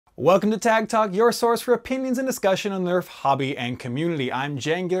Welcome to Tag Talk, your source for opinions and discussion on Nerf hobby and community. I'm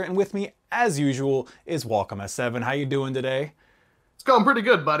Jangular, and with me, as usual, is Welcome S7. How you doing today? It's going pretty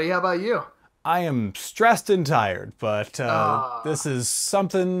good, buddy. How about you? I am stressed and tired, but this Ah, is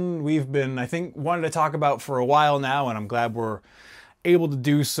something we've been, I think, wanting to talk about for a while now, and I'm glad we're able to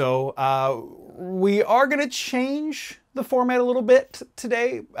do so. We are going to change the format a little bit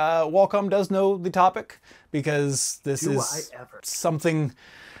today. Welcome does know the topic because this do I is ever? something,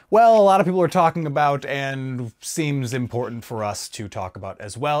 well, a lot of people are talking about and seems important for us to talk about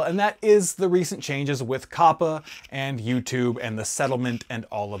as well. And that is the recent changes with Coppa and YouTube and the settlement and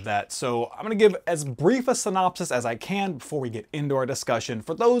all of that. So I'm going to give as brief a synopsis as I can before we get into our discussion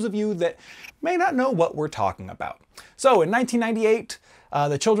for those of you that may not know what we're talking about. So in 1998,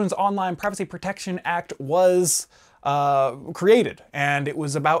 the Children's Online Privacy Protection Act was created, and it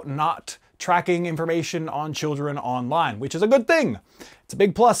was about not tracking information on children online, which is a good thing. It's a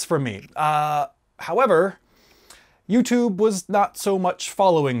big plus for me. However, YouTube was not so much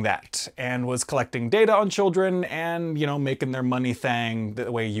following that and was collecting data on children and, you know, making their money thing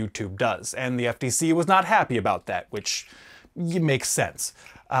the way YouTube does. And the FTC was not happy about that, which makes sense.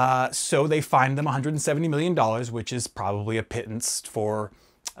 So they fined them $170 million, which is probably a pittance for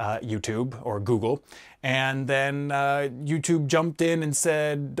YouTube or Google. And then YouTube jumped in and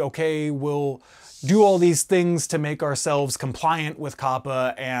said, okay, we'll do all these things to make ourselves compliant with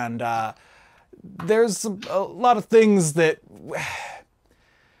Coppa. And there's a lot of things that, a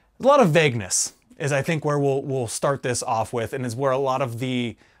lot of vagueness is I think where we'll start this off with, and is where a lot of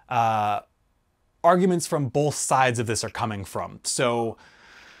the arguments from both sides of this are coming from. So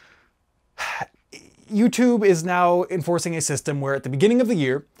YouTube is now enforcing a system where at the beginning of the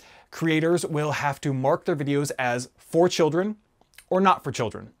year, creators will have to mark their videos as for children or not for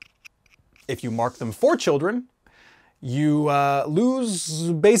children. If you mark them for children, you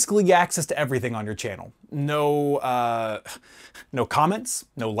lose basically access to everything on your channel. No comments,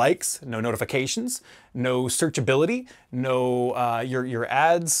 no likes, no notifications, no searchability, no your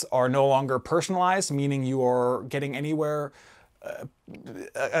ads are no longer personalized, meaning you are getting anywhere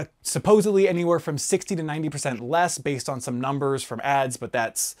supposedly anywhere from 60 to 90% less based on some numbers from ads, but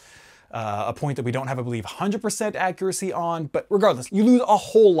that's a point that we don't have, I believe, 100% accuracy on. But regardless, you lose a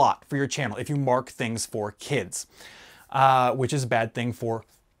whole lot for your channel if you mark things for kids, which is a bad thing for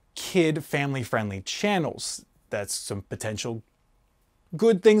kid family-friendly channels. That's some potential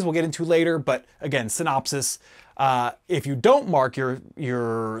good things we'll get into later, but again, synopsis, if you don't mark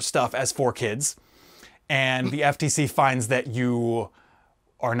your stuff as for kids, and the FTC finds that you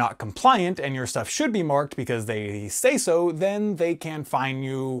are not compliant and your stuff should be marked because they say so, then they can fine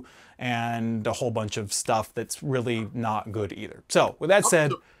you and a whole bunch of stuff that's really not good either. So with that Up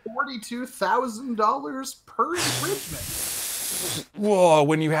said, to $42,000 per infringement. whoa,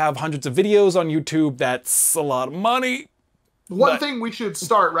 when you have hundreds of videos on YouTube, that's a lot of money. One thing we should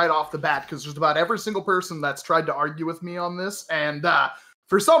start right off the bat, because there's about every single person that's tried to argue with me on this, and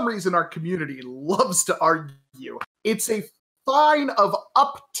for some reason our community loves to argue. It's a fine of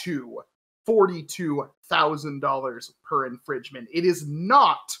up to $42,000 per infringement. It is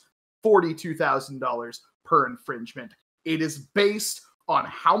not $42,000 per infringement. It is based on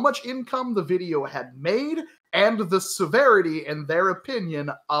how much income the video had made and the severity, in their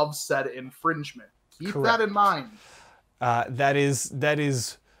opinion, of said infringement. Keep Correct. that in mind. That is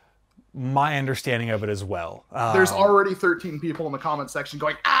my understanding of it as well. There's already 13 people in the comment section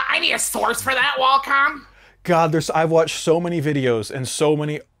going, I need a source for that, Wacom. God, I've watched so many videos and so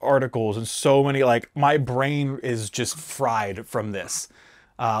many articles and so many, like, my brain is just fried from this.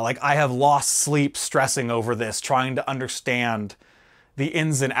 Like, I have lost sleep stressing over this, trying to understand the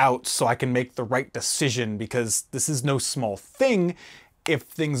ins and outs so I can make the right decision, because this is no small thing if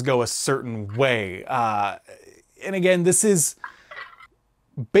things go a certain way. And again, this is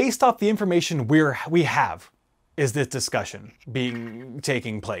based off the information we have is this discussion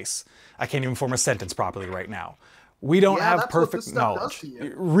taking place. I can't even form a sentence properly right now. We don't have perfect knowledge.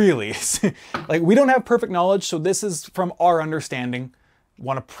 Really. Like, we don't have perfect knowledge, so this is from our understanding.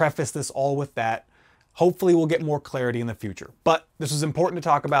 Want to preface this all with that. Hopefully we'll get more clarity in the future. But this is important to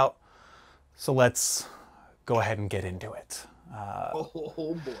talk about, so let's go ahead and get into it.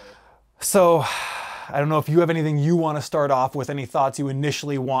 Oh boy. So, I don't know if you have anything you want to start off with, any thoughts you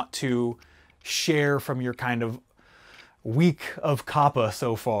initially want to share from your kind of week of Coppa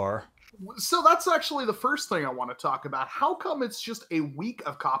so far. So that's actually the first thing I want to talk about. How come it's just a week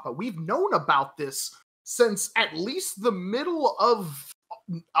of Coppa? We've known about this since at least the middle of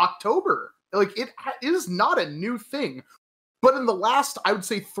October. Like, it is not a new thing. But in the last, I would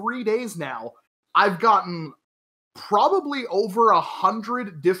say, 3 days now, I've gotten probably over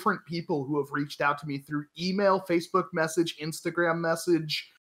 100 different people who have reached out to me through email, Facebook message, Instagram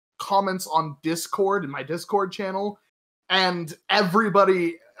message, comments on Discord, in my Discord channel, and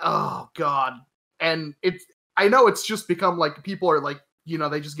everybody, oh god. And I know it's just become like, people are like, you know,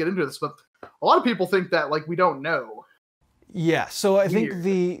 they just get into this, but a lot of people think that like we don't know. Yeah, so I think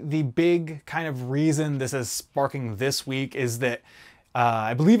the big kind of reason this is sparking this week is that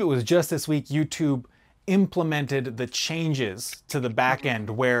I believe it was just this week YouTube implemented the changes to the back end,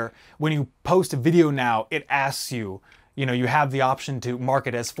 where when you post a video now, it asks you, you know, you have the option to mark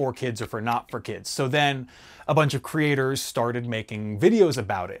it as for kids or for not for kids. So then a bunch of creators started making videos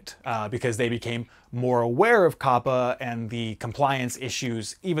about it because they became more aware of Coppa and the compliance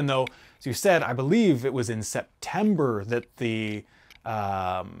issues, even though, as you said, I believe it was in September that the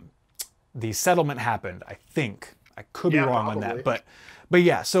settlement happened, I think. I could be wrong on that, but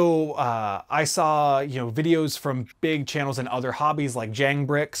yeah, so I saw, you know, videos from big channels and other hobbies like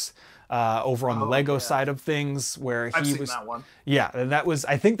Jangular over on the Lego side of things, where he I've seen was that one. Yeah, and that was,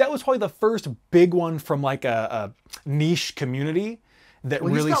 I think that was probably the first big one from like a niche community that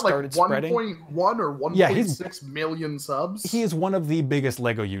really started spreading. 1.1 or 1.6 million subs. He is one of the biggest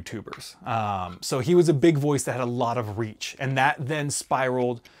Lego YouTubers. So he was a big voice that had a lot of reach, and that then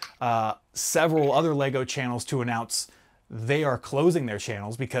spiraled several other Lego channels to announce they are closing their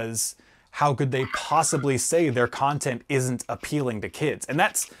channels because how could they possibly say their content isn't appealing to kids? And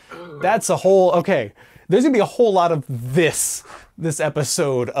that's a whole, okay, there's gonna be a whole lot of this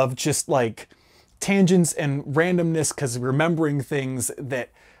episode of just like tangents and randomness, because remembering things that,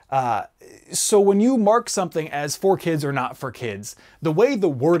 so when you mark something as for kids or not for kids, the way the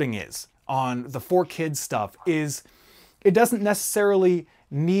wording is on the for kids stuff is it doesn't necessarily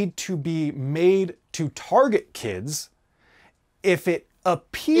need to be made to target kids if it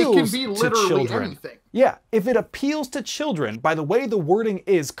appeals to children. Anything. Yeah, if it appeals to children, by the way the wording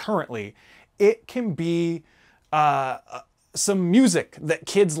is currently, it can be some music that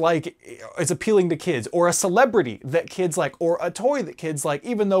kids like is appealing to kids, or a celebrity that kids like, or a toy that kids like,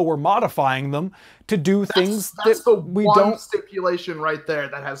 even though we're modifying them to do things that's that the we one don't. stipulation right there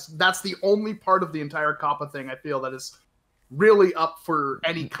that's the only part of the entire Coppa thing I feel that is really up for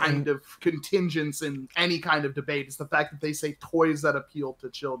any kind of contingence in any kind of debate, is the fact that they say toys that appeal to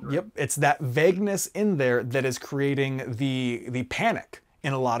children. Yep, it's that vagueness in there that is creating the panic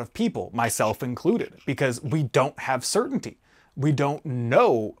in a lot of people, myself included, because we don't have certainty. We don't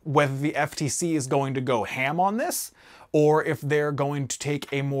know whether the FTC is going to go ham on this, or if they're going to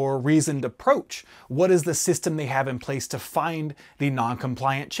take a more reasoned approach. What is the system they have in place to find the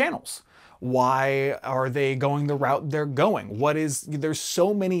non-compliant channels? Why are they going the route they're going? There's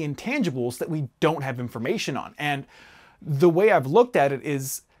so many intangibles that we don't have information on. And the way I've looked at it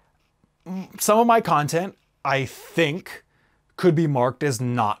is some of my content, I think, could be marked as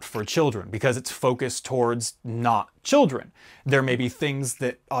not for children because it's focused towards not children. There may be things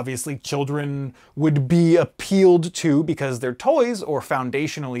that obviously children would be appealed to because they're toys, or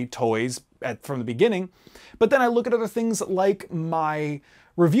foundationally toys from the beginning. But then I look at other things like my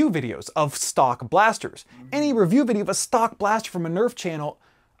review videos of stock blasters. Any review video of a stock blaster from a Nerf channel,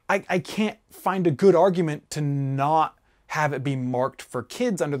 I can't find a good argument to not have it be marked for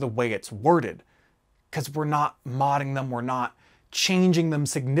kids under the way it's worded. Because we're not modding them, we're not changing them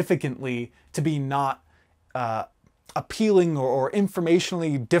significantly to be not appealing or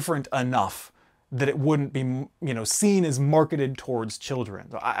informationally different enough that it wouldn't be, you know, seen as marketed towards children.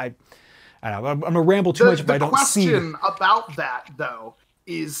 So I don't know, I'm gonna ramble too much if I don't see. The question about that, though,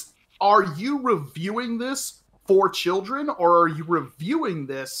 is, are you reviewing this for children, or are you reviewing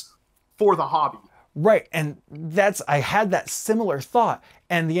this for the hobby? Right, and I had that similar thought,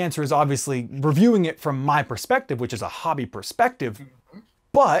 and the answer is obviously reviewing it from my perspective, which is a hobby perspective,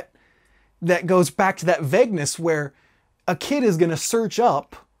 but that goes back to that vagueness where a kid is gonna search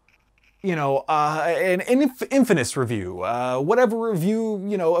up, you know, an Infamous review, whatever review,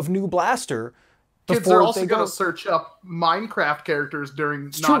 you know, of new blaster. Kids are also going to search up Minecraft characters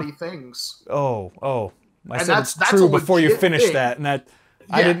during naughty things. Oh, I and said that's true before you finished thing. That, and that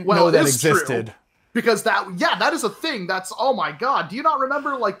I didn't know that existed. True, because that is a thing. That's, oh my god. Do you not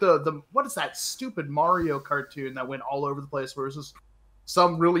remember like the what is that stupid Mario cartoon that went all over the place, where it was just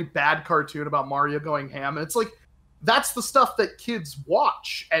some really bad cartoon about Mario going ham? And it's like, that's the stuff that kids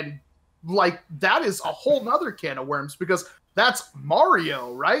watch, and like that is a whole nother can of worms, because that's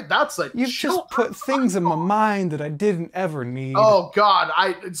Mario, right? That's You've just put things in my mind that I didn't ever need. Oh god,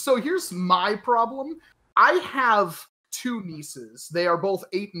 so here's my problem. I have two nieces. They are both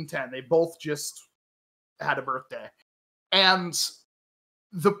 8 and 10. They both just had a birthday. And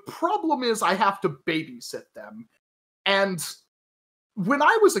the problem is I have to babysit them. And when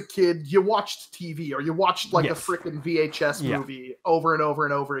I was a kid, you watched TV or you watched like a freaking VHS movie over and over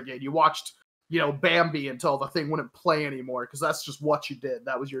and over again. You watched, you know, Bambi until the thing wouldn't play anymore because that's just what you did.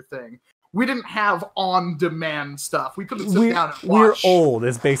 That was your thing. We didn't have on-demand stuff. We couldn't sit down and watch. We're old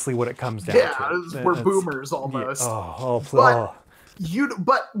is basically what it comes down to. Yeah, we're boomers almost. Yeah.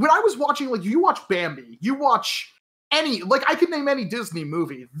 But when I was watching, like, you watch Bambi, you watch any, like, I could name any Disney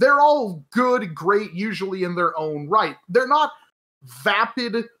movie. They're all good, great, usually in their own right. They're not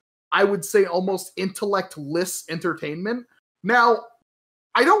vapid, I would say almost intellectless entertainment. Now,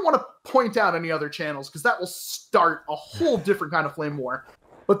 I don't want to point out any other channels because that will start a whole different kind of flame war.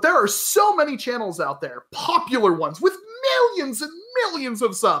 But there are so many channels out there, popular ones with millions and millions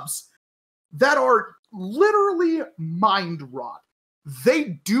of subs that are literally mind rot.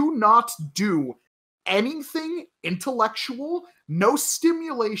 They do not do anything intellectual, no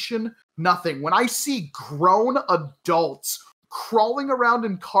stimulation, nothing. When I see grown adults crawling around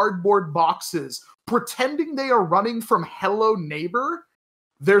in cardboard boxes, pretending they are running from Hello Neighbor,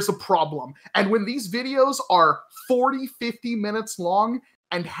 there's a problem. And when these videos are 40, 50 minutes long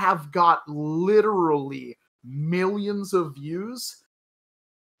and have got literally millions of views,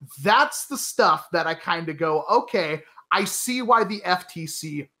 that's the stuff that I kind of go, okay, I see why the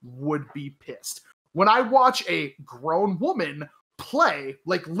FTC would be pissed. When I watch a grown woman play,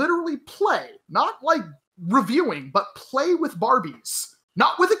 like literally play, not like reviewing, but play with Barbies,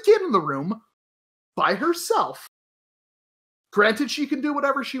 not with a kid in the room, by herself. Granted, she can do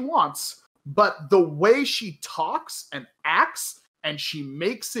whatever she wants, but the way she talks and acts, and she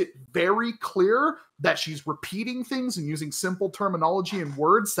makes it very clear that she's repeating things and using simple terminology and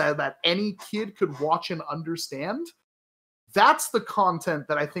words that any kid could watch and understand, that's the content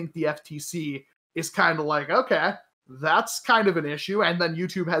that I think the FTC is kind of like, okay, that's kind of an issue. And then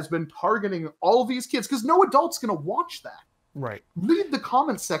YouTube has been targeting all these kids because no adult's going to watch that. Right. Read the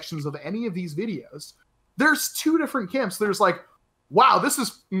comment sections of any of these videos. There's two different camps. There's like, wow, this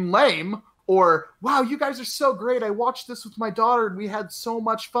is lame, or wow, you guys are so great. I watched this with my daughter and we had so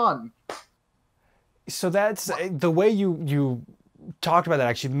much fun. So that's the way you talked about that,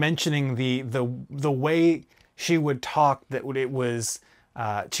 actually mentioning the way she would talk, that it was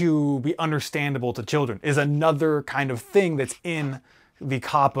to be understandable to children, is another kind of thing that's in the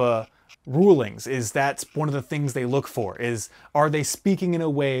Coppa rulings. Is that's one of the things they look for, is are they speaking in a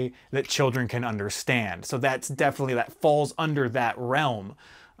way that children can understand? So that's definitely, that falls under that realm.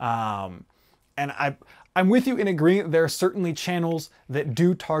 And I'm with you in agreeing there are certainly channels that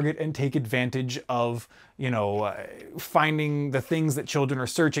do target and take advantage of, you know, finding the things that children are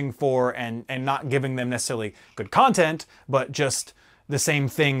searching for and not giving them necessarily good content, but just the same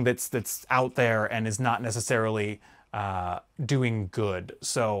thing that's out there and is not necessarily doing good.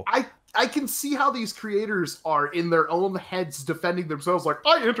 So I can see how these creators are in their own heads defending themselves like,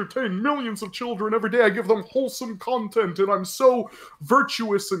 I entertain millions of children every day, I give them wholesome content, and I'm so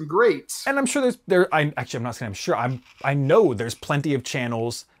virtuous and great. And I'm sure I'm not saying I'm sure, I know there's plenty of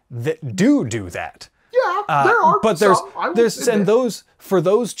channels that do that. Yeah, there are. But for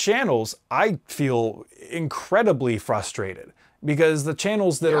those channels, I feel incredibly frustrated. Because the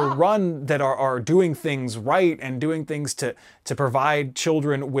channels that are run, that are doing things right and doing things to provide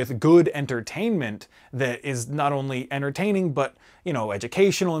children with good entertainment that is not only entertaining, but, you know,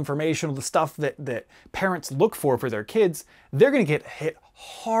 educational, informational, the stuff that parents look for their kids, they're going to get hit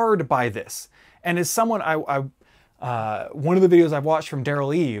hard by this. And as someone, one of the videos I've watched from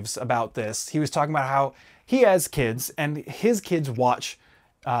Daryl Eves about this, he was talking about how he has kids and his kids watch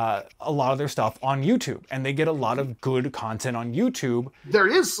a lot of their stuff on YouTube, and they get a lot of good content on YouTube. There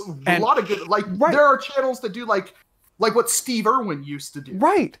is a lot of good, like, there are channels that do like what Steve Irwin used to do.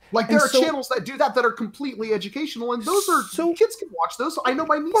 Right. Like, there are channels that do that are completely educational, and those are, kids can watch those. I know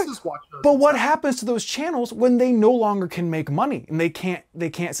my nieces watch those. But what happens to those channels when they no longer can make money and they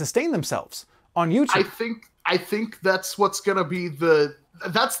can't sustain themselves on YouTube? I think that's what's going to be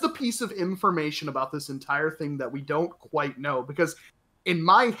that's the piece of information about this entire thing that we don't quite know, because in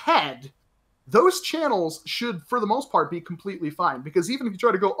my head, those channels should, for the most part, be completely fine. Because even if you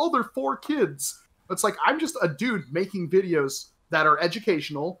try to go, oh, they're for kids, it's like, I'm just a dude making videos that are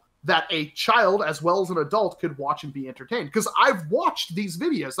educational, that a child as well as an adult could watch and be entertained. Because I've watched these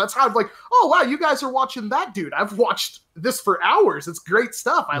videos. That's how I'm like, oh, wow, you guys are watching that dude. I've watched this for hours. It's great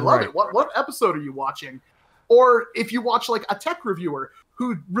stuff. I love it. What episode are you watching? Or if you watch like a tech reviewer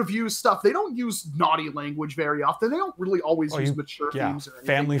who reviews stuff, they don't use naughty language very often. They don't really always use mature themes or anything.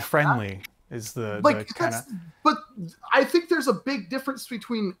 Family like friendly is the kind of. But I think there's a big difference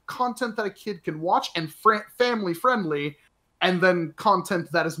between content that a kid can watch and family friendly, and then content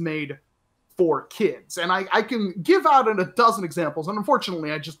that is made for kids. And I can give out a dozen examples, and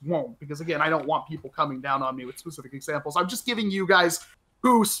unfortunately I just won't, because again, I don't want people coming down on me with specific examples. I'm just giving you guys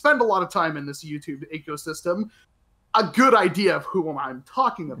who spend a lot of time in this YouTube ecosystem a good idea of who I'm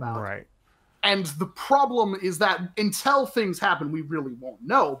talking about. Right. And the problem is that until things happen, we really won't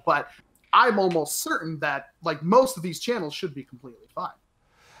know. But I'm almost certain that, like, most of these channels should be completely fine.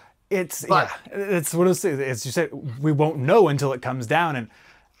 It's one of those things. As you said, we won't know until it comes down. And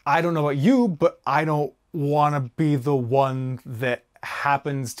I don't know about you, but I don't want to be the one that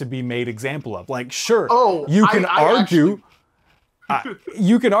happens to be made example of. Like, sure, you can argue.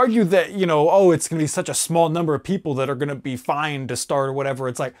 You can argue that, you know, oh, it's going to be such a small number of people that are going to be fine to start or whatever.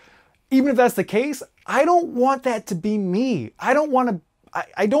 It's like, even if that's the case, I don't want that to be me. I don't want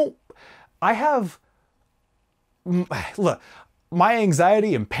to, look, my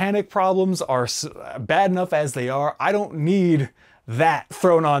anxiety and panic problems are bad enough as they are. I don't need that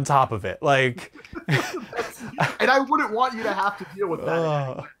thrown on top of it. Like, and I wouldn't want you to have to deal with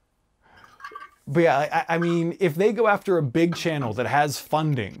that. But yeah, I mean, if they go after a big channel that has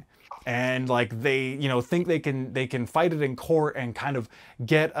funding and like they, you know, think they can fight it in court and kind of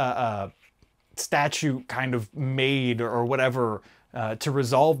get a statute kind of made or whatever to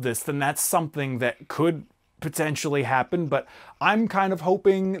resolve this, then that's something that could potentially happen. But I'm kind of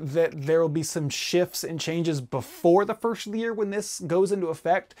hoping that there will be some shifts and changes before the first of the year when this goes into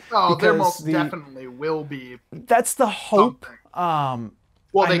effect. Oh, there most definitely will be. That's the hope.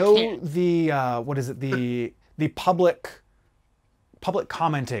 Well, I know the public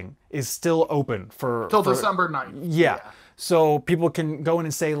commenting is still open till December 9th. Yeah. So people can go in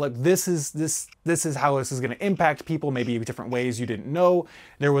and say, look, this is how this is going to impact people, maybe different ways you didn't know.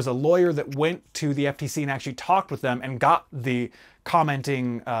 There was a lawyer that went to the FTC and actually talked with them and got the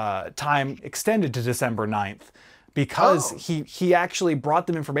commenting time extended to December 9th because he actually brought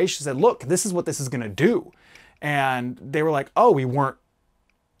them information, said, look, this is what this is going to do. And they were like, oh, we weren't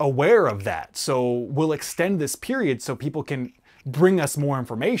aware of that. So we'll extend this period so people can bring us more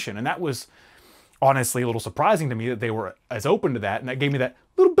information. And that was honestly a little surprising to me that they were as open to that. And that gave me that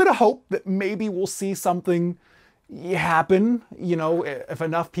little bit of hope that maybe we'll see something happen, you know, if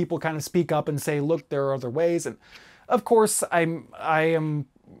enough people kind of speak up and say, look, there are other ways. And of course, I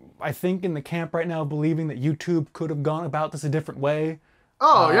think in the camp right now believing that YouTube could have gone about this a different way.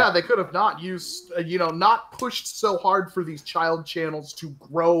 Oh, yeah, they could have not used, not pushed so hard for these child channels to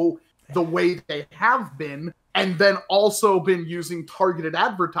grow the way they have been, and then also been using targeted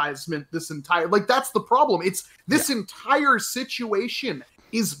advertisement this entire, like, that's the problem. It's this entire situation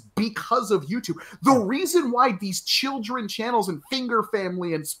is because of YouTube. The reason why these children channels and Finger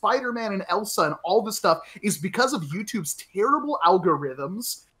Family and Spider-Man and Elsa and all this stuff is because of YouTube's terrible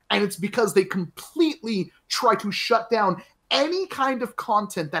algorithms, and it's because they completely try to shut down any kind of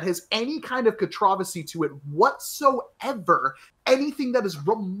content that has any kind of controversy to it whatsoever, anything that is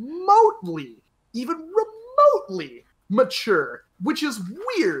even remotely mature, which is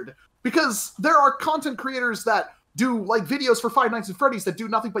weird because there are content creators that do like videos for Five Nights at Freddy's that do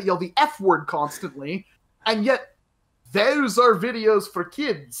nothing but yell the F word constantly, and yet those are videos for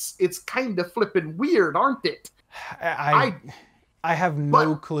kids. It's kind of flippin' weird, aren't it? I have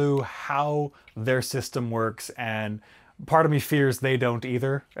no clue how their system works, and part of me fears they don't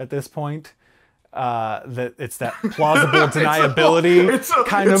either at this point. That it's that plausible deniability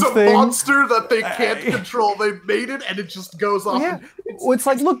kind of thing. It's a monster that they can't control. They've made it, and it just goes off. Yeah. It's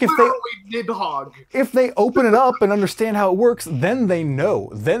like, look, if they open it up and understand how it works, then they know.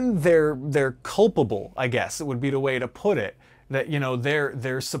 Then they're culpable, I guess it would be the way to put it. That, you know,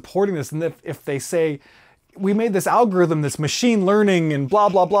 they're supporting this, and if they say, we made this algorithm, this machine learning, and blah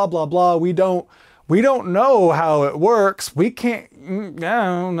blah blah blah blah, we don't know how it works. We can't, I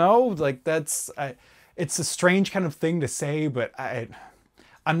don't know. Like, it's a strange kind of thing to say, but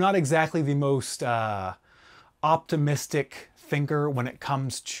I'm not exactly the most optimistic thinker when it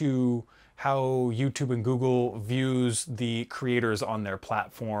comes to how YouTube and Google views the creators on their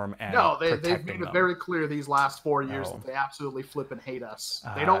platform. And no, they've made it very clear these last 4 years that they absolutely flip and hate us.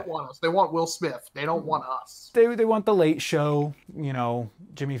 They don't want us. They want Will Smith. They don't want us. They want the Late Show, you know,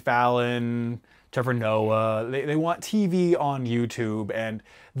 Jimmy Fallon, Trevor Noah. They want TV on YouTube and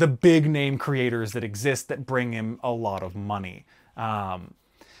the big name creators that exist that bring him a lot of money.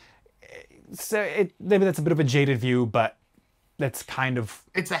 So maybe that's a bit of a jaded view, but that's kind of...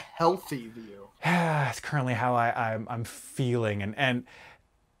 It's a healthy view. It's currently how I'm feeling. And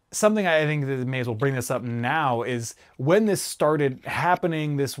something I think that may as well bring this up now is when this started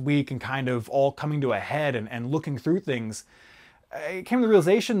happening this week and kind of all coming to a head and looking through things, I came to the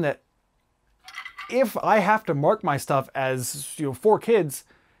realization that if I have to mark my stuff as, you know, for kids,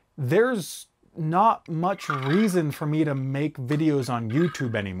 there's not much reason for me to make videos on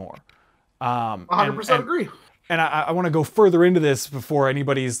YouTube anymore. 100% agree. And I want to go further into this before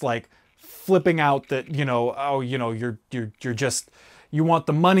anybody's like flipping out that, you know, oh, you know, you're just, you want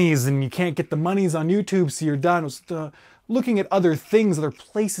the monies and you can't get the monies on YouTube, so you're done. Looking at other things, other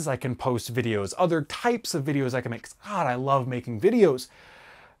places I can post videos, other types of videos I can make. God, I love making videos.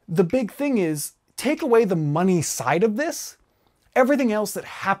 The big thing is, take away the money side of this, everything else that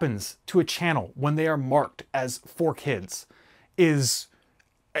happens to a channel when they are marked as for kids is,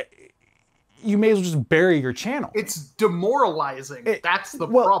 you may as well just bury your channel. It's demoralizing. That's the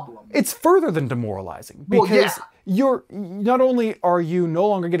problem. It's further than demoralizing, because you're, not only are you no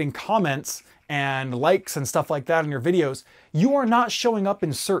longer getting comments and likes and stuff like that in your videos, you are not showing up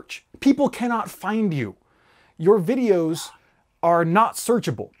in search. People cannot find you. Your videos are not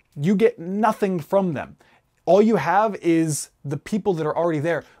searchable. You get nothing from them. All you have is the people that are already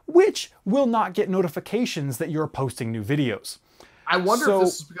there, which will not get notifications that you're posting new videos. I wonder if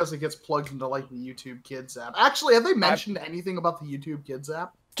this is because it gets plugged into like the YouTube Kids app. Actually, have they mentioned anything about the YouTube Kids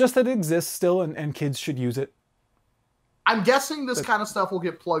app? Just that it exists still and kids should use it. I'm guessing this kind of stuff will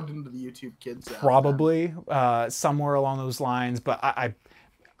get plugged into the YouTube Kids app. Probably, somewhere along those lines, but I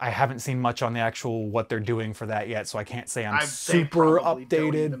haven't seen much on the actual what they're doing for that yet, so I can't say I'm super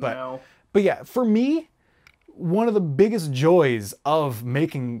updated. But yeah, for me, one of the biggest joys of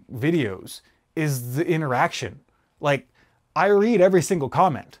making videos is the interaction. Like, I read every single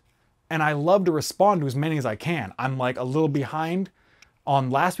comment, and I love to respond to as many as I can. I'm like a little behind on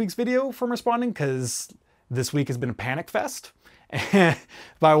last week's video from responding because this week has been a panic fest, but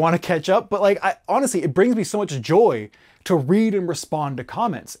I want to catch up. But like, honestly, it brings me so much joy to read and respond to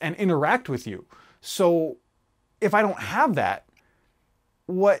comments and interact with you. So if I don't have that,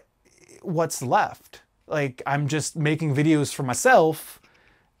 what's left? Like, I'm just making videos for myself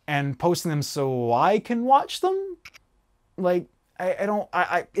and posting them so I can watch them. Like,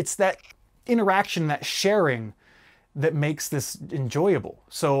 it's that interaction, that sharing that makes this enjoyable.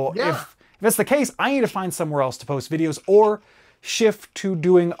 So if that's the case, I need to find somewhere else to post videos or shift to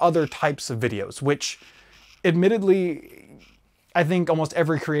doing other types of videos, which admittedly, I think almost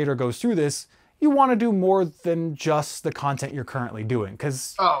every creator goes through this. You want to do more than just the content you're currently doing,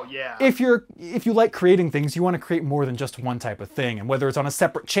 because if you like creating things, you want to create more than just one type of thing. And whether it's on a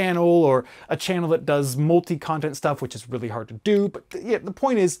separate channel or a channel that does multi-content stuff, which is really hard to do, but yeah, the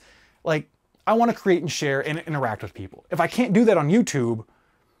point is, like, I want to create and share and interact with people. If I can't do that on YouTube,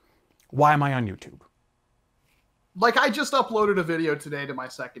 why am I on YouTube? Like, I just uploaded a video today to my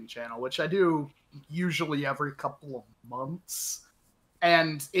second channel, which I do usually every couple of months.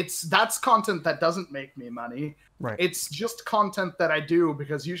 And that's content that doesn't make me money. Right. It's just content that I do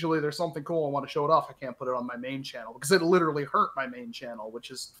because usually there's something cool I want to show it off. I can't put it on my main channel because it literally hurt my main channel,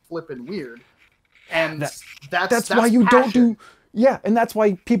 which is flippin' weird. And that's why you passion. don't do... Yeah, and that's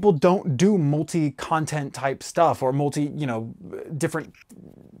why people don't do multi-content type stuff or different...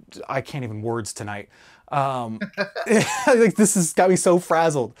 I can't even words tonight. Like, this has got me so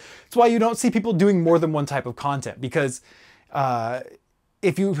frazzled. It's why you don't see people doing more than one type of content, because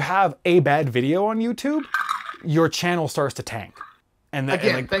if you have a bad video on YouTube, your channel starts to tank. And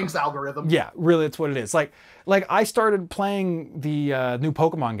thanks algorithm. Yeah, really, it's what it is. Like I started playing the new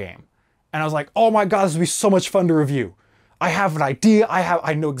Pokemon game, and I was like, oh my god, this would be so much fun to review. I have an idea.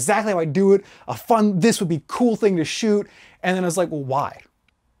 I know exactly how I do it. This would be a cool thing to shoot. And then I was like, well, why?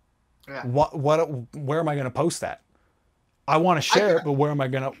 Yeah. Where am I going to post that? I want to share it, but where am I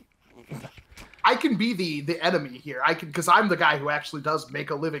going to? I can be the enemy here. Because I'm the guy who actually does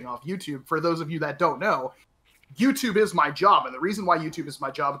make a living off YouTube. For those of you that don't know, YouTube is my job. And the reason why YouTube is my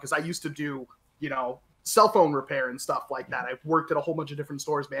job, because I used to do, cell phone repair and stuff like that. I've worked at a whole bunch of different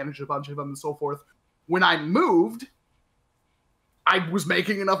stores, managed a bunch of them and so forth. When I moved, I was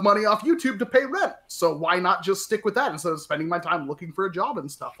making enough money off YouTube to pay rent. So why not just stick with that instead of spending my time looking for a job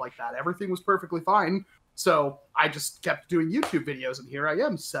and stuff like that? Everything was perfectly fine. So I just kept doing YouTube videos, and here I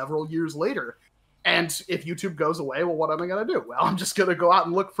am several years later. And if YouTube goes away, well, what am I going to do? Well, I'm just going to go out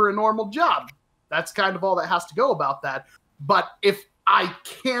and look for a normal job. That's kind of all that has to go about that. But if I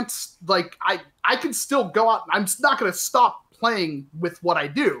can't, I can still go out. I'm not going to stop playing with what I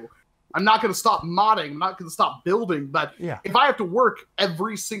do. I'm not going to stop modding. I'm not going to stop building. But if I have to work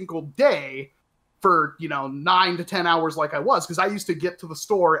every single day for, 9 to 10 hours like I was, because I used to get to the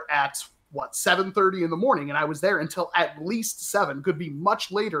store at, 7:30 in the morning, and I was there until at least 7, could be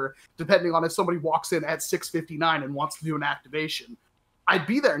much later, depending on if somebody walks in at 6:59 and wants to do an activation. I'd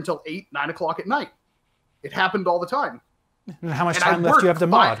be there until 8, 9 o'clock at night. It happened all the time. And how much time left do you have to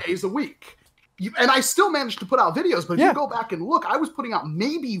mod? 5 days a week. and I still managed to put out videos, but if you go back and look, I was putting out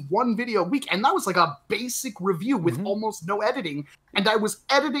maybe one video a week, and that was like a basic review with almost no editing, and I was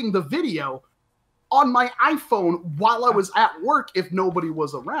editing the video on my iPhone while I was at work if nobody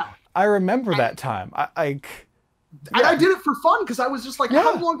was around. I remember that time. And I did it for fun because I was just like,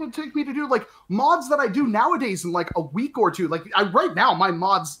 how long did it take me to do like mods that I do nowadays in like a week or two? Like right now, my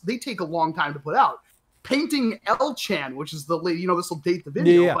mods, they take a long time to put out. Painting L-Chan, which is the, this will date the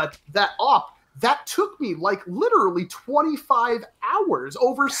video, but that took me like literally 25 hours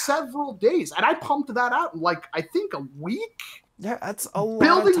over several days. And I pumped that out in like, I think a week. Yeah, that's a lot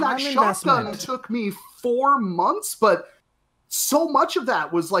Building of time that shotgun took me 4 months, but so much of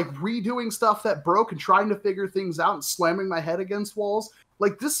that was like redoing stuff that broke and trying to figure things out and slamming my head against walls.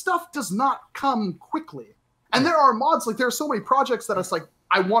 Like this stuff does not come quickly. And there are mods, like there are so many projects that it's like,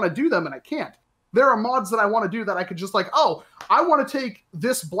 I want to do them and I can't. There are mods that I want to do that I could just like, oh, I want to take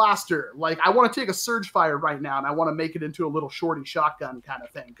this blaster. Like I want to take a Surge Fire right now and I want to make it into a little shorty shotgun kind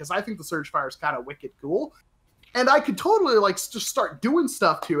of thing. Because I think the Surge Fire is kind of wicked cool. And I could totally like just start doing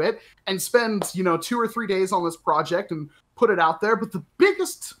stuff to it and spend, 2 or 3 days on this project and put it out there. But the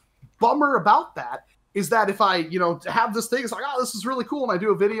biggest bummer about that is that if I, have this thing, it's like, oh, this is really cool. And I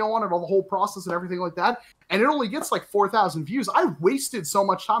do a video on it, all the whole process and everything like that. And it only gets like 4,000 views. I wasted so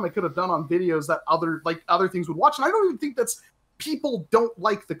much time I could have done on videos that other things would watch. And I don't even think that's people don't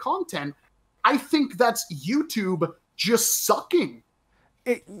like the content. I think that's YouTube just sucking.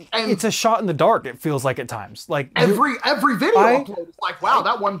 It's a shot in the dark. It feels like at times, like every video upload is like, wow,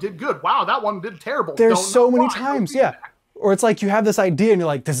 that one did good. Wow, that one did terrible. There's so many times, or it's like you have this idea and you're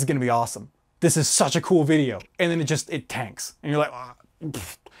like, this is gonna be awesome. This is such a cool video, and then it tanks, and you're like,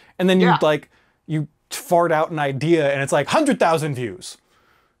 and then you fart out an idea and it's like 100,000 views.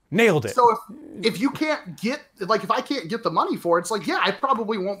 Nailed it. So if you can't get, like, if I can't get the money for it, it's like, I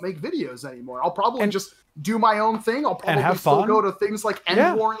probably won't make videos anymore. I'll probably just do my own thing. I'll probably still go to things like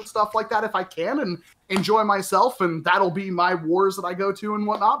End War and stuff like that if I can and enjoy myself, and that'll be my wars that I go to and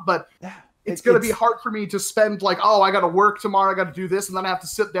whatnot. But it's going to be hard for me to spend like, oh, I got to work tomorrow, I got to do this, and then I have to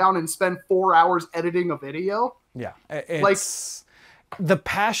sit down and spend 4 hours editing a video. Yeah. It's like the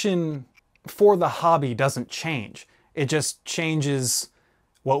passion for the hobby doesn't change. It just changes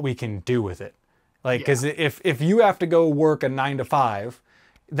what we can do with it. Like, because if you have to go work a 9 to 5,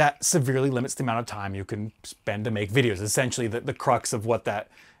 that severely limits the amount of time you can spend to make videos. Essentially the crux of what that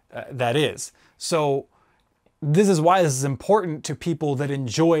is. So this is why this is important to people that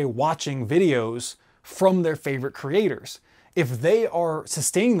enjoy watching videos from their favorite creators. If they are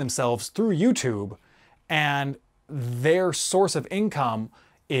sustaining themselves through YouTube and their source of income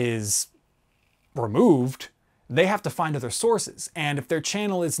is removed, they have to find other sources. And if their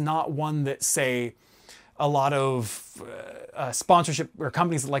channel is not one that, say, a lot of sponsorship or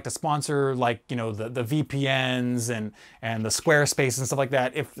companies that like to sponsor, like, the VPNs and the Squarespace and stuff like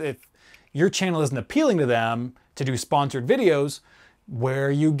that, if your channel isn't appealing to them to do sponsored videos, where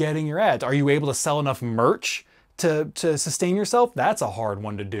are you getting your ads? Are you able to sell enough merch to sustain yourself? That's a hard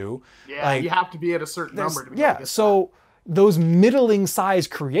one to do. Yeah, like, you have to be at a certain number to be able to get so those middling size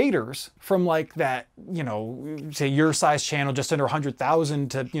creators from like that, say your size channel, just under 100,000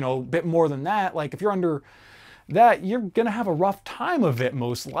 to, a bit more than that. Like if you're under that, you're going to have a rough time of it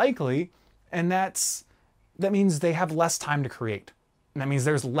most likely. And that means they have less time to create. And that means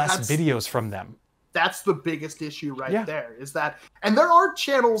there's less videos from them. That's the biggest issue there is that, and there are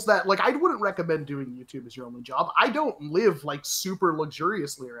channels that like, I wouldn't recommend doing YouTube as your only job. I don't live like super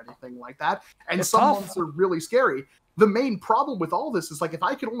luxuriously or anything like that. And some months are really scary. The main problem with all this is like, if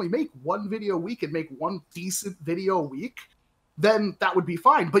I could only make one video a week and make one decent video a week, then that would be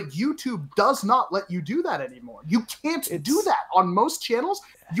fine. But YouTube does not let you do that anymore. You can't do that on most channels.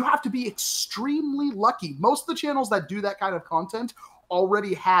 You have to be extremely lucky. Most of the channels that do that kind of content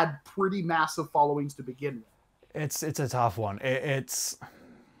already had pretty massive followings to begin with. It's a tough one.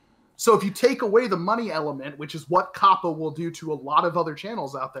 So if you take away the money element, which is what Coppa will do to a lot of other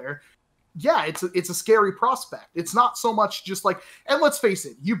channels out there, it's a scary prospect. It's not so much just like, and let's face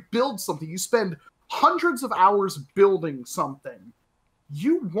it, you build something, you spend hundreds of hours building something.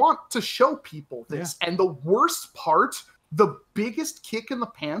 You want to show people this. And the worst part, the biggest kick in the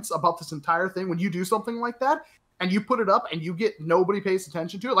pants about this entire thing, when you do something like that and you put it up and you get nobody pays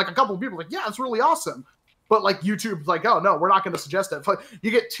attention to it, like a couple of people are like, yeah, it's really awesome. But like YouTube's like, oh no, we're not going to suggest it.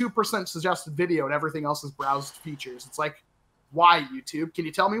 You get 2% suggested video and everything else is browsed features. It's like, why, YouTube? Can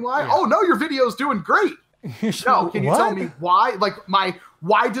you tell me why? Oh no, your video's doing great. No, can you tell me why? Like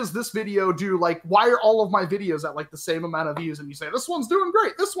why does this video do, like, why are all of my videos at like the same amount of views? And you say, this one's doing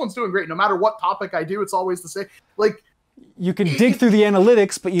great. This one's doing great. No matter what topic I do, it's always the same. Like, You can dig through the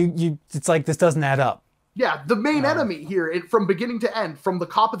analytics, but it's like this doesn't add up. Yeah, the main enemy here, from beginning to end, from the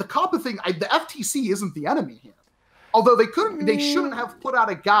Coppa thing, the FTC isn't the enemy here. Although they shouldn't have put out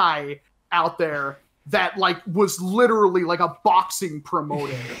a guy out there that like was literally like a boxing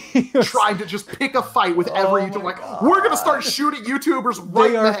promoter trying to just pick a fight with every YouTuber. Like, we're gonna start shooting YouTubers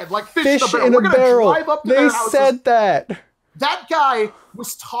right in the head, like fish in a barrel. We're gonna drive up to their houses. They said that. That guy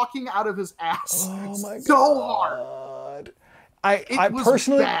was talking out of his ass so hard. I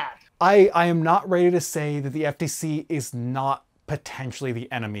personally, I am not ready to say that the FTC is not potentially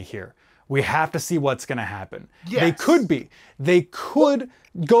the enemy here. We have to see what's going to happen. Yes. They could be. They could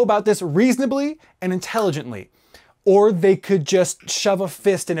go about this reasonably and intelligently, or they could just shove a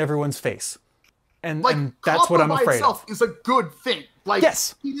fist in everyone's face. And that's what I'm afraid of. Is a good thing. Like,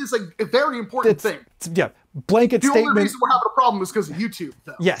 yes. It is a very important thing. Yeah. Blanket statement. The only reason we're having a problem is because of YouTube,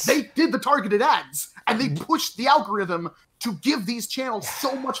 though. Yes. They did the targeted ads, and they pushed the algorithm to give these channels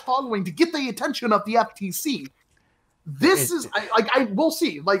so much following to get the attention of the FTC. We'll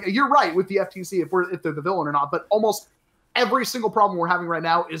see. Like, you're right with the FTC if they're the villain or not, but almost every single problem we're having right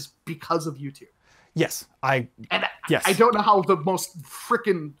now is because of YouTube. Yes, I don't know how the most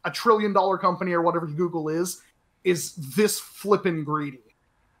freaking $1 trillion company or whatever Google is this flippin' greedy.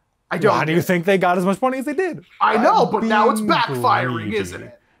 How do you think they got as much money as they did? I know, but now it's backfiring, isn't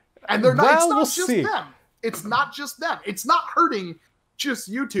it? And they're not. It's not just them. It's not just them. It's not hurting just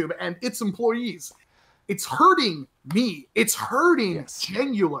YouTube and its employees. It's hurting me. It's hurting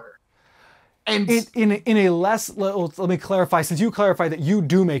Jangular. And in a less, let me clarify, since you clarified that you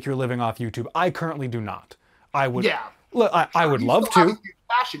do make your living off YouTube, I currently do not. I would I would love to.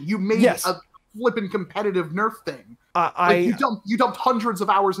 Passion. You made a flippin' competitive Nerf thing. You dumped hundreds of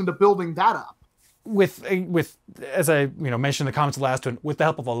hours into building that up. With as I mentioned in the comments of the last one, with the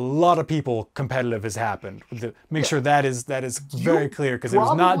help of a lot of people, competitive has happened. Make sure that is very clear, because it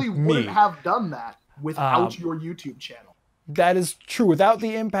was not me. Probably wouldn't have done that without your YouTube channel. That is true. Without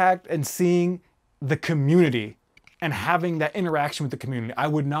the impact and seeing the community and having that interaction with the community, I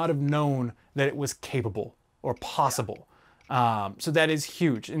would not have known that it was capable or possible. So that is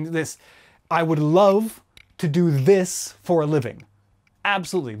huge. And I would love to do this for a living.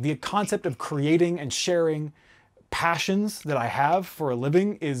 Absolutely. The concept of creating and sharing passions that I have for a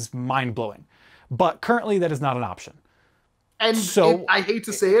living is mind-blowing. But currently that is not an option. And so I hate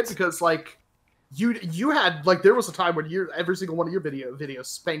to say it, because like you had, like, there was a time when every single one of your videos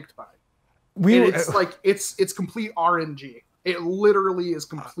spanked by. It's complete RNG. It literally is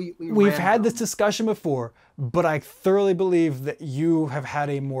completely We've had this discussion before, but I thoroughly believe that you have had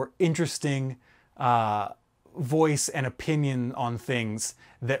a more interesting voice and opinion on things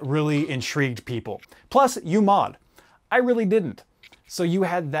that really intrigued people. Plus, you mod. I really didn't. So you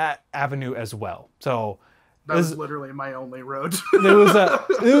had that avenue as well. So that was literally my only road. This was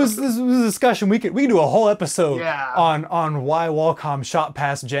a discussion. We could do a whole episode on why Wacom shot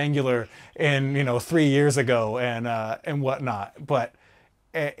past Jangular in 3 years ago and whatnot. But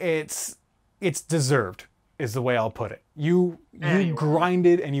it's deserved, is the way I'll put it. You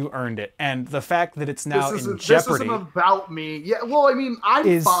grinded and you earned it, and the fact that it's now in jeopardy. This isn't about me. Yeah, well, I mean,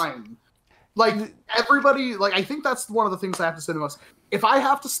 I'm fine. Like, everybody, like, I think that's one of the things I have to say to most. If I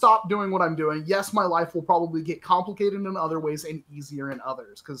have to stop doing what I'm doing, yes, my life will probably get complicated in other ways and easier in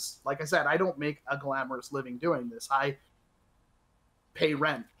others. Because, like I said, I don't make a glamorous living doing this. I pay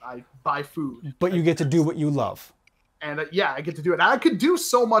rent. I buy food. But you get to do what you love. And I get to do it. And I could do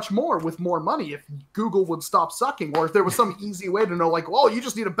so much more with more money if Google would stop sucking, or if there was some easy way to know, like, well, you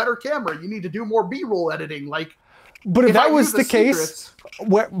just need a better camera. You need to do more B-roll editing. Like, but if that was the case,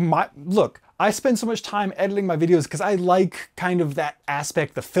 look, I spend so much time editing my videos because I like kind of that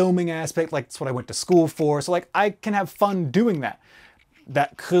aspect, the filming aspect. Like, that's what I went to school for. So, like, I can have fun doing that.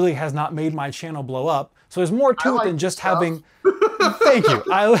 That clearly has not made my channel blow up. So there's more to it than just having. Thank you.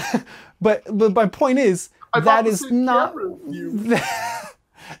 But my point is, that is not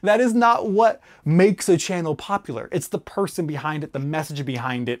that is not what makes a channel popular. It's the person behind it, the message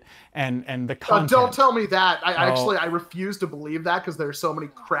behind it, and the content. Don't tell me that. I refuse to believe that, because there's so many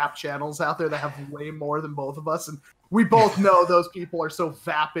crap channels out there that have way more than both of us, and we both know those people are so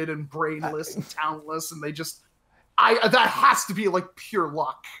vapid and brainless and talentless, and they just that has to be like pure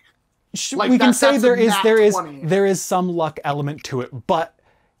luck. We can say there is some luck element to it, but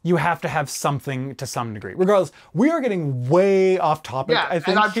you have to have something to some degree. Regardless, we are getting way off topic. Yeah, I think,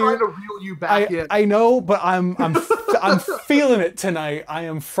 and I'm trying to reel you back in. I know, but I'm feeling it tonight. I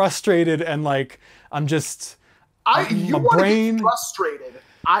am frustrated, and like I'm just. You want to get frustrated?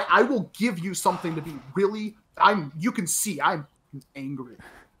 I will give you something to be really. You can see I'm angry.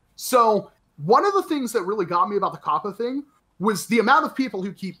 So one of the things that really got me about the Coppa thing was the amount of people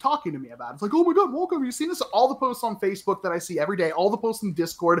who keep talking to me about it. It's like, oh my God, welcome. Have you seen this? All the posts on Facebook that I see every day, all the posts in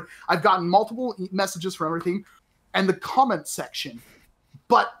Discord. I've gotten multiple messages from everything, and the comment section.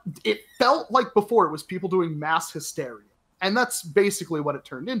 But it felt like before it was people doing mass hysteria. And that's basically what it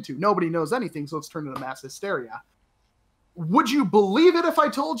turned into. Nobody knows anything, so it's turned into mass hysteria. Would you believe it if I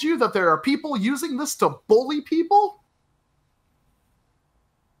told you that there are people using this to bully people?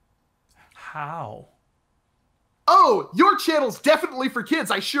 How? Oh, your channel's definitely for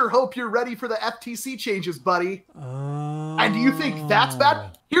kids. I sure hope you're ready for the FTC changes, buddy. And do you think that's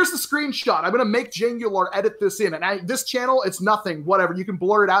bad? Here's the screenshot. I'm going to make Jangular edit this in. And this channel, it's nothing. Whatever. You can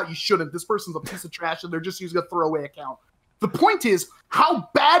blur it out. You shouldn't. This person's a piece of trash, and they're just using a throwaway account. The point is, how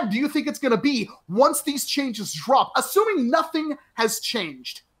bad do you think it's going to be once these changes drop? Assuming nothing has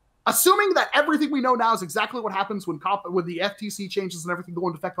changed. Assuming that everything we know now is exactly what happens when the FTC changes and everything go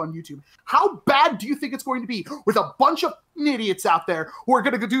into effect on YouTube. How bad do you think it's going to be with a bunch of idiots out there who are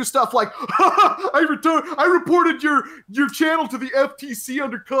going to do stuff like, I reported your channel to the FTC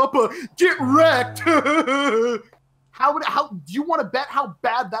under Coppa. Get wrecked. How do you want to bet how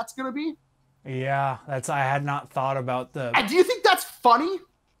bad that's going to be? Yeah, I had not thought about the... And do you think that's funny?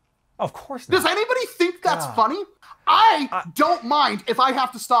 Of course not. Does anybody think that's funny? I don't mind if I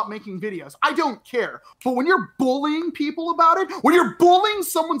have to stop making videos. I don't care. But when you're bullying people about it, when you're bullying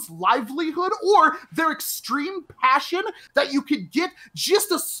someone's livelihood or their extreme passion that you could get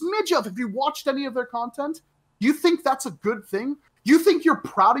just a smidge of if you watched any of their content, you think that's a good thing? You think you're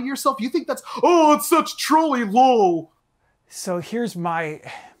proud of yourself? You think that's, oh, it's such trolly lol. So here's my...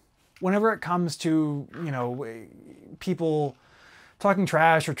 Whenever it comes to, people talking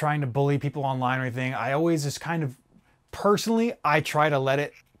trash or trying to bully people online or anything, I always just kind of, personally, I try to let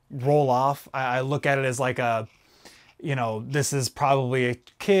it roll off. I look at it as like this is probably a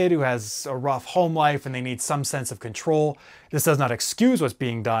kid who has a rough home life and they need some sense of control. This does not excuse what's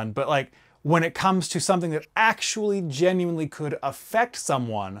being done, but like when it comes to something that actually genuinely could affect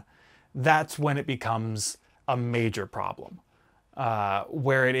someone, that's when it becomes a major problem.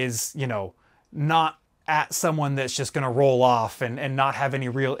 Where it is, not at someone that's just going to roll off and not have any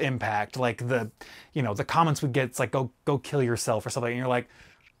real impact. Like the comments we get, it's like, go kill yourself or something. And you're like,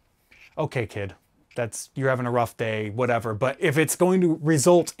 okay, kid, you're having a rough day, whatever. But if it's going to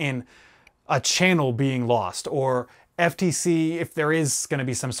result in a channel being lost or FTC, if there is going to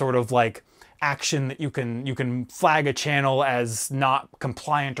be some sort of like action that you can flag a channel as not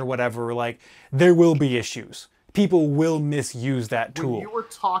compliant or whatever, like there will be issues. People will misuse that tool. When you were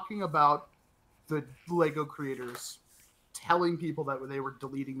talking about the Lego creators telling people that they were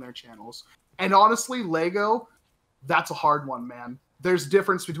deleting their channels, and honestly, Lego, that's a hard one, man. There's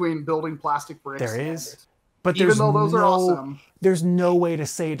difference between building plastic bricks. There is, but even though those are awesome, there's no way to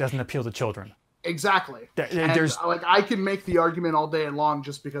say it doesn't appeal to children. Exactly. I can make the argument all day long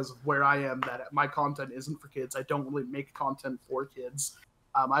just because of where I am that my content isn't for kids. I don't really make content for kids.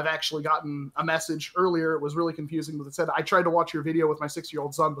 I've actually gotten a message earlier. It was really confusing, but it said, I tried to watch your video with my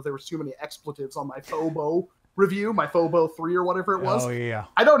 6-year-old son, but there was too many expletives on my Phobo review, my Phobo 3 or whatever it was. Oh, yeah.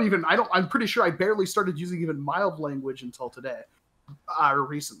 I'm pretty sure I barely started using even mild language until today, or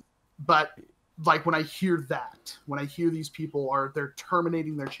recent. But like when I hear these people they're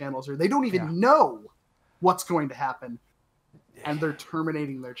terminating their channels or they don't even know what's going to happen and they're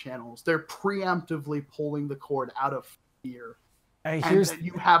terminating their channels. They're preemptively pulling the cord out of fear. And then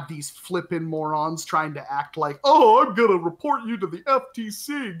you have these flippin' morons trying to act like, oh, I'm gonna report you to the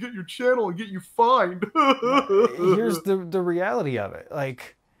FTC, get your channel and get you fined. Here's the reality of it.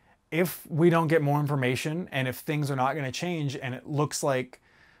 Like, if we don't get more information and if things are not gonna change and it looks like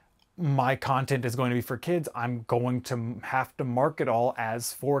my content is going to be for kids, I'm going to have to mark it all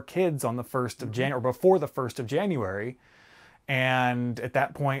as for kids on the 1st of January, or before the 1st of January. And at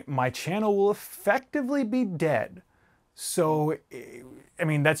that point, my channel will effectively be dead. So, I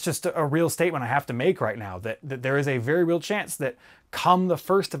mean, that's just a real statement I have to make right now, that there is a very real chance that come the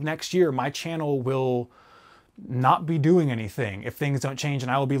 1st of next year, my channel will not be doing anything if things don't change,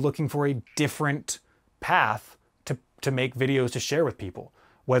 and I will be looking for a different path to make videos to share with people,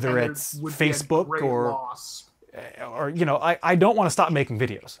 whether it's Facebook or I don't want to stop making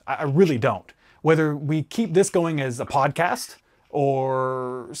videos. I really don't. Whether we keep this going as a podcast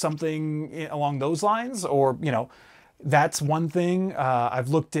or something along those lines, or, that's one thing. I've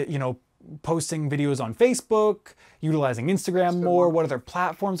looked at, posting videos on Facebook, utilizing Instagram more, what other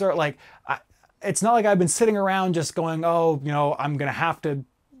platforms are. Like, it's not like I've been sitting around just going, oh, I'm going to have to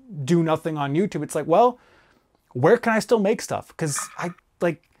do nothing on YouTube. It's like, well, where can I still make stuff? Because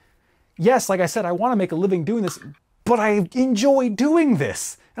yes, like I said, I want to make a living doing this, but I enjoy doing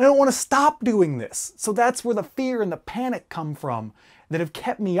this. And I don't want to stop doing this. So that's where the fear and the panic come from that have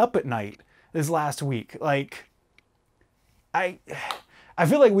kept me up at night this last week. Like, I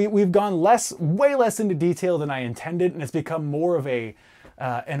feel like we've gone way less into detail than I intended, and it's become more of an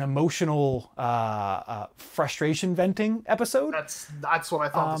emotional frustration venting episode. That's what I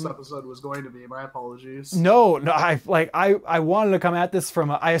thought this episode was going to be. My apologies. No, I wanted to come at this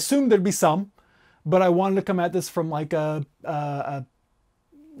from I assumed there'd be some, but I wanted to come at this from like a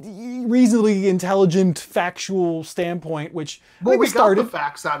reasonably intelligent, factual standpoint, which we started got the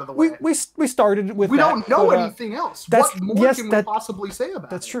facts out of the way. We started with. We don't know anything else. What more can we possibly say about it?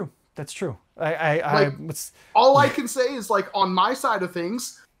 That's true. That's true. All I can say is, like, on my side of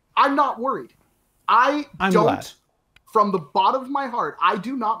things, I'm not worried. I'm glad. From the bottom of my heart, I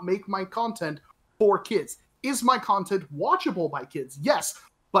do not make my content for kids. Is my content watchable by kids? Yes.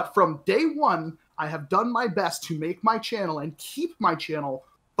 But from day one, I have done my best to make my channel and keep my channel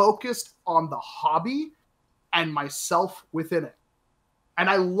focused on the hobby and myself within it. And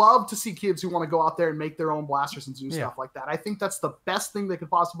I love to see kids who want to go out there and make their own blasters and do stuff like that. I think that's the best thing they could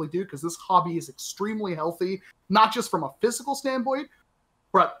possibly do, because this hobby is extremely healthy, not just from a physical standpoint,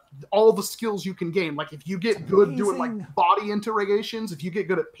 but all the skills you can gain. Like, if you get good doing like body interrogations, if you get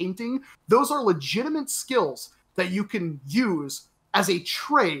good at painting, those are legitimate skills that you can use as a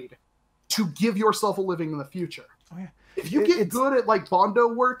trade to give yourself a living in the future. Oh, yeah. If you get good at like Bondo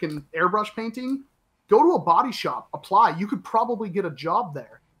work and airbrush painting, go to a body shop, apply. You could probably get a job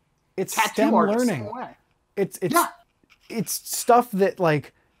there. It's STEM learning. It's stuff that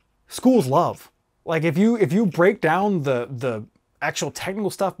like schools love. Like, if you break down the actual technical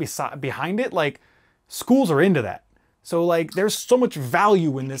stuff behind it, like, schools are into that. So like, there's so much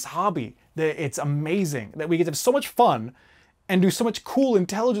value in this hobby that it's amazing that we get to have so much fun and do so much cool,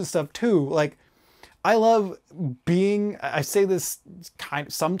 intelligent stuff too. Like, I love being, I say this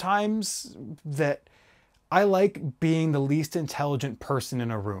sometimes, that I like being the least intelligent person in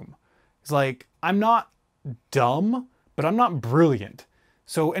a room. It's like, I'm not dumb, but I'm not brilliant.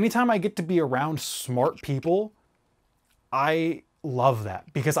 So anytime I get to be around smart people, I love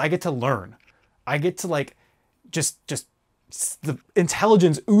that, because I get to learn. I get to like, just the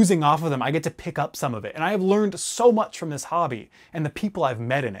intelligence oozing off of them. I get to pick up some of it. And I have learned so much from this hobby and the people I've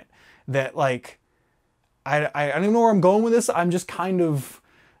met in it that, like, I don't even know where I'm going with this. I'm just kind of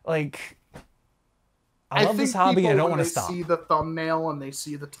like, I love this hobby and I don't want to stop. When they see the thumbnail and they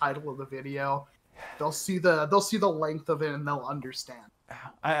see the title of the video, they'll see the length of it and they'll understand.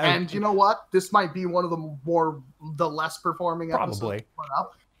 And you know what? This might be one of the less performing episodes to put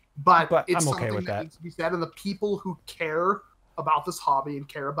up, but it's I'm okay something with that needs to be said. And the people who care about this hobby and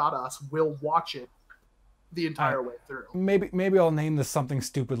care about us will watch it the entire way through. Maybe I'll name this something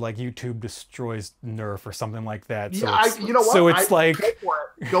stupid like YouTube destroys Nerf or something like that. So yeah, you know what? So it's like,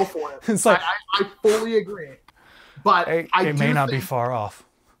 go for it. It's like, I fully agree. But it may not be far off.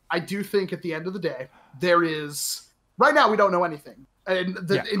 I do think at the end of the day, there is, right now we don't know anything. And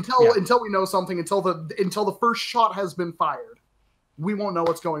until we know something, until the first shot has been fired, we won't know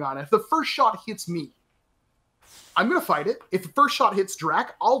what's going on. If the first shot hits me, I'm gonna fight it. If the first shot hits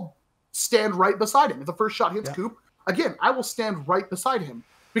Drac, I'll stand right beside him. If the first shot hits Coop, again, I will stand right beside him,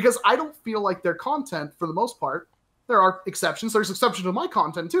 because I don't feel like their content, for the most part, there are exceptions. There's exceptions to my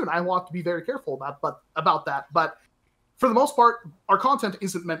content too, and I will have to be very careful about that. But for the most part, our content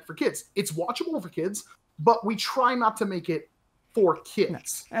isn't meant for kids. It's watchable for kids, but we try not to make it for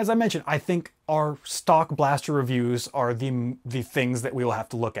kids. As I mentioned, I think our stock blaster reviews are the things that we will have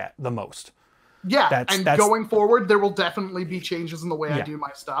to look at the most. Yeah, and going forward, there will definitely be changes in the way I do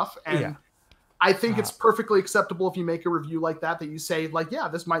my stuff. And I think it's perfectly acceptable if you make a review like that you say, like, yeah,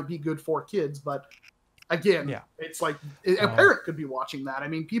 this might be good for kids. But again, it's like, a parent could be watching that. I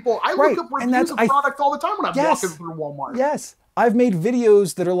mean, I look up reviews of product all the time when I'm walking through Walmart. Yes, I've made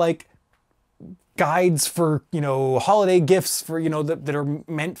videos that are like guides for, holiday gifts for, that are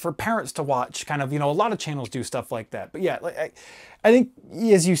meant for parents to watch, kind of, a lot of channels do stuff like that. But yeah, like, I think,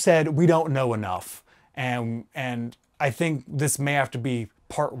 as you said, we don't know enough. And I think this may have to be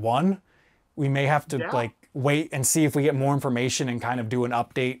part one. We may have to like wait and see if we get more information and kind of do an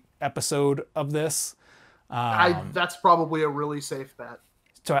update episode of this. That's probably a really safe bet.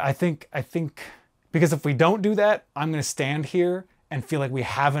 So I think, because if we don't do that, I'm going to stand here and feel like we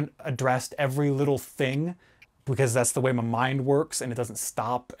haven't addressed every little thing, because that's the way my mind works and it doesn't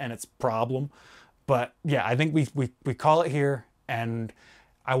stop and it's a problem. But yeah, I think we call it here, and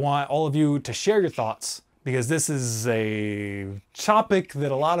I want all of you to share your thoughts, because this is a topic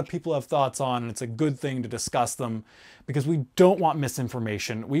that a lot of people have thoughts on, and it's a good thing to discuss them, because we don't want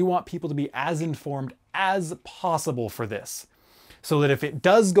misinformation. We want people to be as informed as possible for this. so that if it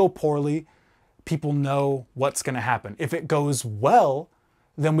does go poorly, people know what's going to happen. If it goes well,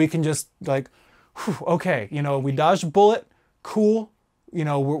 then we can just like, whew, okay, you know, we dodged a bullet, cool. You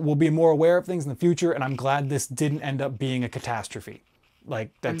know, we'll be more aware of things in the future, and I'm glad this didn't end up being a catastrophe.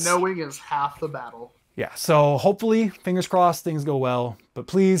 Like, that's... And knowing is half the battle. Yeah, so hopefully, fingers crossed, things go well. But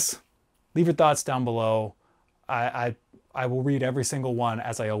please, leave your thoughts down below. I will read every single one,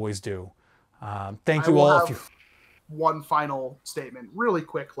 as I always do. Thank you all. One final statement, really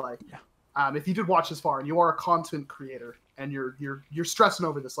quick, like, if you did watch this far and you are a content creator and you're stressing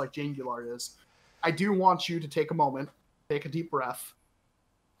over this like Jangular is, I do want you to take a moment, take a deep breath,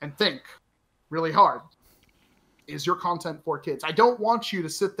 and think really hard. Is your content for kids? I don't want you to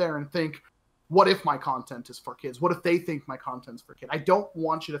sit there and think, what if my content is for kids? What if they think my content's for kids? I don't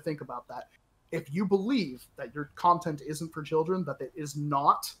want you to think about that. If you believe that your content isn't for children, that it is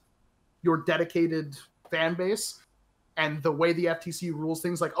not your dedicated fan base, and the way the FTC rules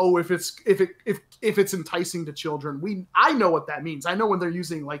things, like, oh, if it's enticing to children, I know what that means. I know when they're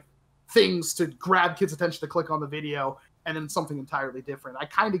using like things to grab kids' attention to click on the video, and then something entirely different. I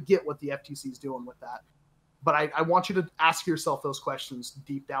kind of get what the FTC is doing with that, but I want you to ask yourself those questions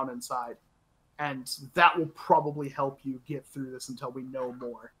deep down inside, and that will probably help you get through this until we know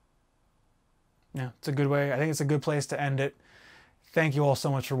more. Yeah, it's a good way. I think it's a good place to end it. Thank you all so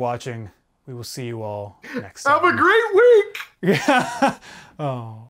much for watching. We will see you all next time. Have a great week! Yeah. Oh.